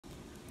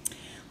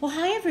Well,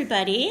 hi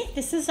everybody.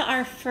 This is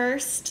our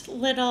first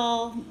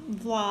little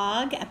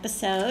vlog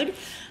episode.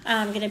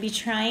 I'm going to be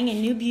trying a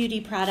new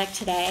beauty product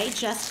today.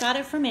 Just got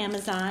it from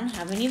Amazon.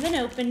 Haven't even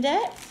opened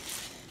it.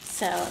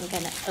 So I'm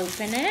going to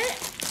open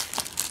it.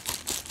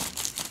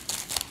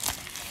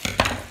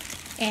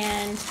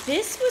 And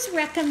this was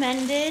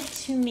recommended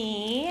to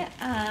me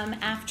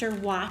after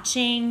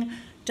watching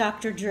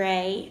Dr.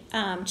 Dre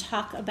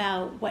talk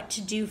about what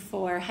to do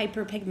for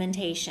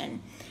hyperpigmentation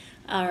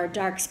or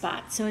dark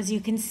spots. So as you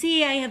can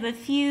see, I have a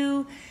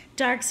few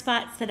dark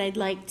spots that I'd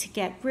like to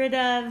get rid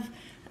of.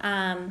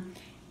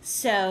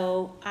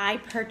 So I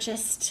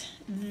purchased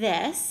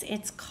this.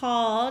 It's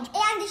called...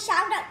 And a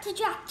shout out to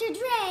Dr.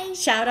 Dre.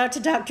 Shout out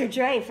to Dr.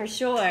 Dre for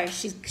sure.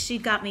 She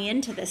got me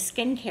into the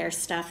skincare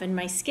stuff, and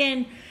my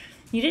skin,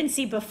 you didn't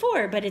see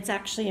before, but it's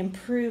actually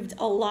improved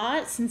a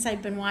lot since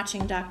I've been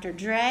watching Dr.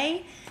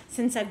 Dre,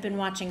 since I've been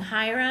watching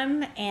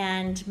Hiram,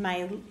 and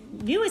my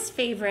newest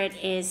favorite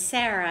is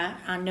Sarah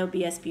on No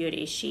BS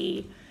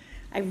Beauty.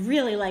 I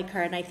really like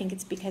her, and I think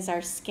it's because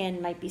our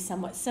skin might be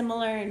somewhat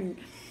similar, and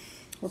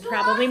we're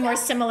probably more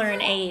similar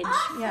in age.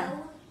 Yeah.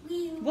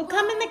 We'll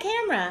come in the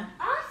camera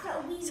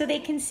so they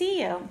can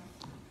see you.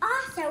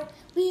 Also,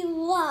 we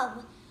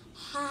love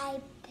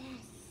High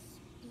Best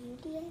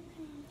Beauty.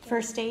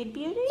 First Aid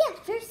Beauty? Yeah,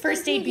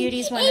 First Aid Beauty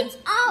is one of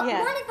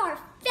our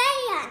fans.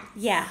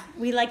 Yeah,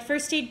 we like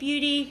First Aid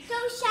Beauty. So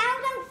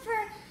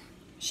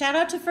shout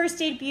out to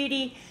First Aid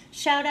Beauty.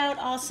 Shout out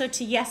also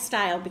to Yes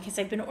Style, because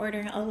I've been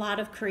ordering a lot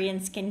of Korean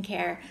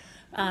skincare.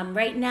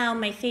 Right now,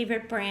 my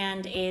favorite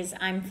brand is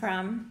I'm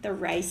From. The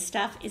rice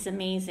stuff is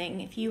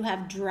amazing. If you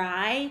have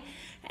dry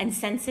and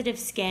sensitive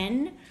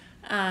skin,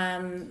 the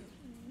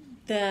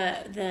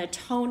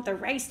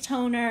rice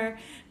toner,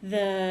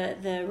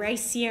 the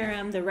rice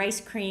serum, the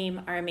rice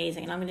cream are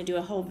amazing, and I'm going to do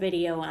a whole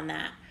video on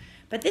that.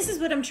 But this is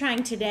what I'm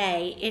trying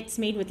today. It's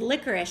made with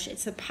licorice.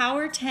 It's a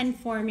Power 10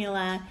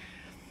 formula,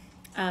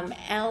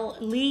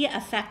 Lee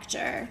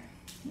Effector.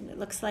 It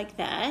looks like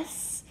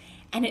this,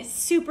 and it's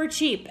super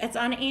cheap. It's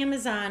on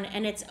Amazon,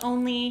 and it's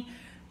only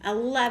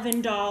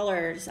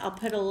 $11. I'll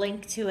put a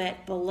link to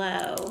it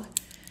below.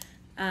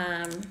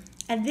 And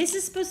this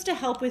is supposed to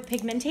help with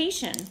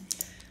pigmentation.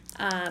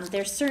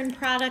 There's certain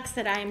products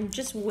that I'm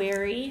just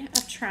wary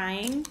of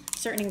trying,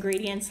 certain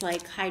ingredients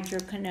like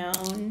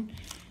hydroquinone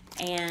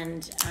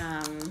and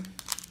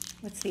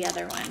what's the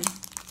other one?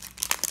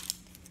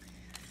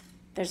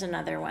 There's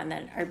another one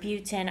that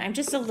arbutin. I'm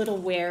just a little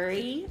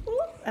wary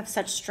of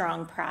such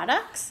strong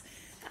products.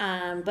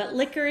 But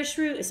licorice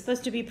root is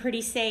supposed to be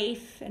pretty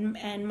safe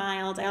and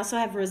mild. I also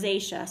have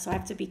rosacea, so I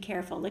have to be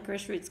careful.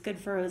 Licorice root's good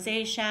for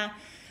rosacea.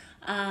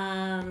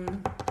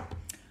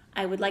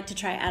 I would like to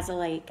try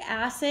azelaic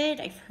acid.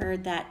 I've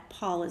heard that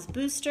Paula's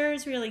Booster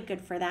is really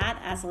good for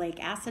that, azelaic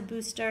acid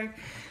booster,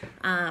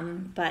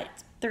 but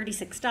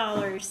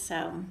 $36,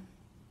 so.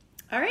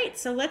 All right,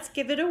 so let's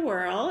give it a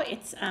whirl.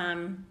 It's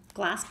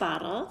glass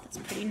bottle, that's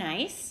pretty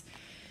nice.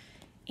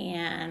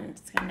 And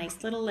it's got a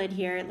nice little lid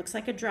here. It looks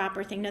like a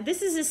dropper thing. Now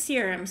this is a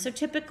serum, so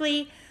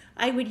typically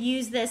I would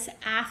use this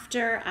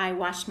after I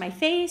washed my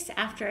face,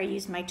 after I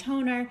used my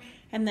toner,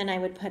 and then I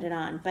would put it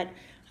on. But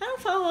I don't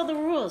follow all the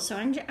rules, so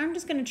I'm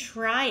just gonna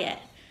try it.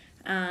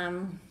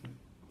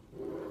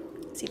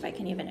 Let's see if I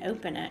can even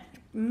open it.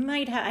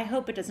 I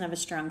hope it doesn't have a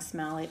strong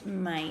smell. It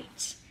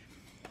might.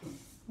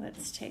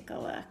 Let's take a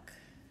look.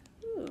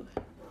 Ooh,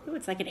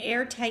 it's like an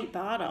airtight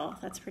bottle.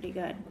 That's pretty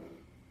good.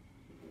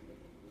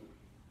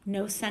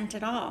 No scent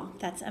at all.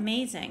 That's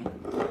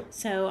amazing.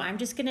 So I'm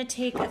just gonna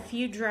take a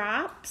few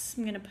drops.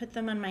 I'm gonna put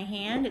them on my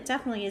hand. It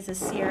definitely is a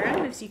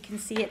serum. As you can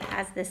see, it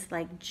has this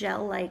like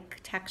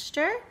gel-like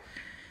texture.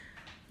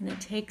 I'm gonna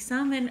take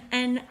some,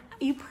 and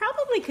you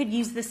probably could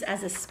use this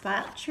as a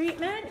spot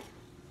treatment.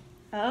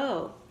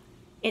 Oh,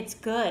 it's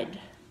good.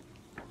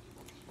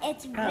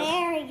 It's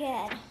very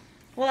good.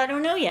 Well, I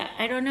don't know yet.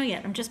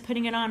 I'm just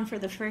putting it on for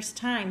the first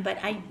time, but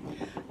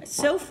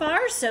so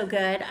far so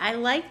good. I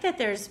like that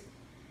there's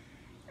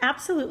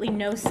absolutely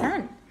no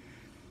scent.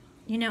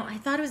 You know, I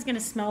thought it was gonna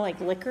smell like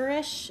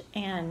licorice,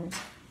 and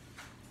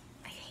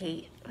I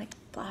hate like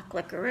black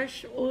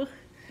licorice. Ugh.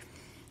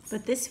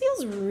 But this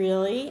feels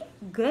really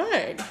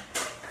good.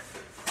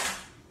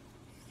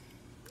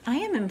 I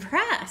am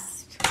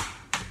impressed.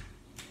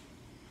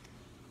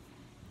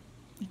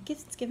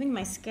 It's giving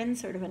my skin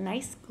sort of a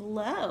nice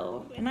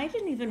glow. And I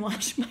didn't even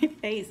wash my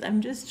face. I'm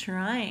just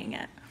trying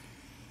it.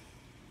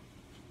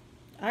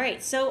 All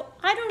right, so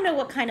I don't know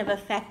what kind of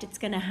effect it's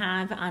gonna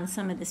have on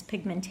some of this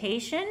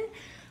pigmentation.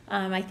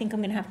 I think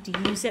I'm gonna have to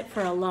use it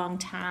for a long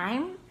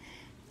time.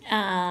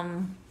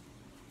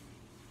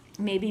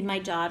 Maybe my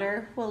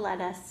daughter will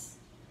let us.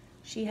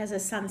 She has a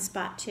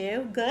sunspot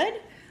too. Good?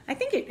 I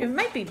think it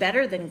might be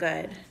better than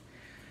good.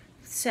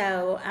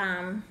 So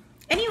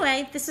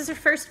anyway, this is her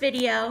first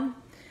video.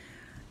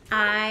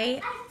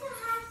 I still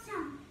have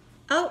some.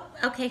 Oh,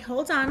 okay,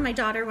 hold on. My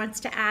daughter wants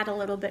to add a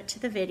little bit to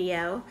the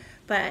video.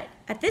 But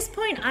at this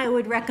point, I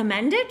would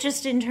recommend it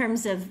just in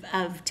terms of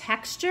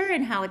texture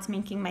and how it's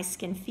making my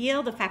skin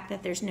feel, the fact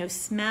that there's no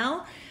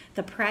smell.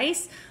 the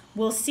price.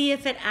 We'll see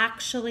if it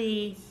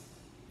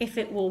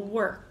will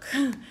work.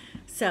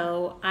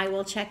 So I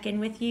will check in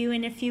with you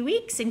in a few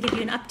weeks and give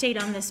you an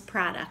update on this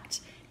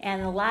product.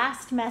 And the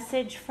last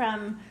message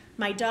from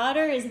my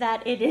daughter is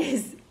that it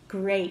is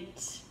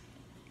great.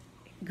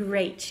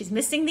 Great. She's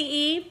missing the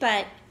E,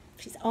 but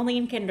she's only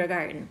in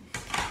kindergarten.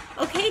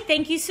 Okay,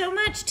 thank you so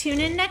much. Tune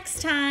in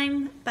next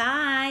time.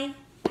 Bye.